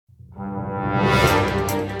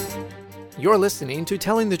You're listening to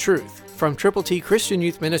Telling the Truth from Triple T Christian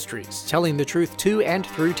Youth Ministries, telling the truth to and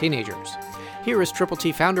through teenagers. Here is Triple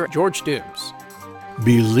T founder George Dooms.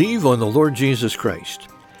 Believe on the Lord Jesus Christ.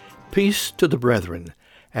 Peace to the brethren,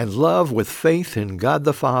 and love with faith in God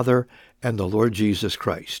the Father and the Lord Jesus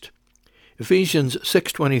Christ. Ephesians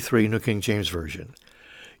 6:23, New King James Version.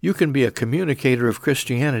 You can be a communicator of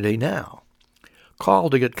Christianity now. Call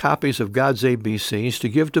to get copies of God's ABCs to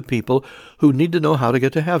give to people who need to know how to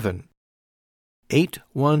get to heaven.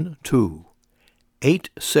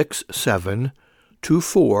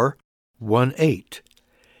 812-867-2418.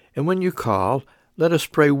 And when you call, let us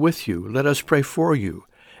pray with you, let us pray for you,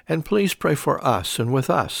 and please pray for us and with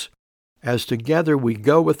us, as together we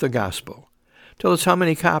go with the gospel. Tell us how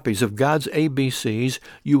many copies of God's ABCs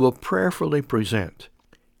you will prayerfully present.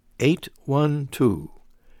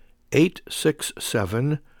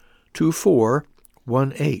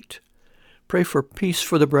 812-867-2418. Pray for peace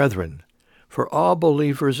for the brethren, for all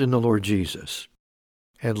believers in the Lord Jesus,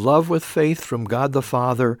 and love with faith from God the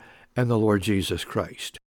Father and the Lord Jesus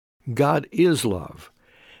Christ. God is love,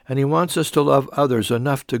 and He wants us to love others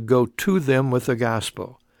enough to go to them with the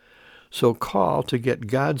gospel. So call to get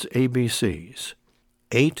God's ABCs.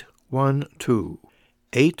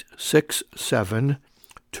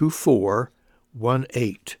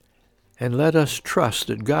 812-867-2418. And let us trust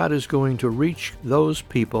that God is going to reach those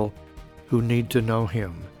people who need to know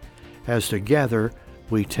Him, as together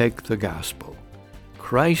we take the gospel.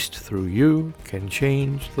 Christ through you can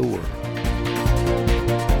change the world.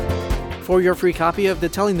 For your free copy of the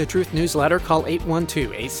Telling the Truth newsletter, call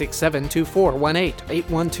 812-867-2418,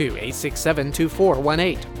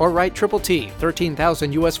 812-867-2418, or write Triple T,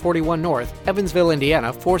 13,000 U.S. 41 North, Evansville,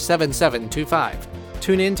 Indiana, 47725.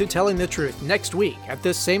 Tune in to Telling the Truth next week at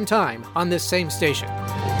this same time on this same station.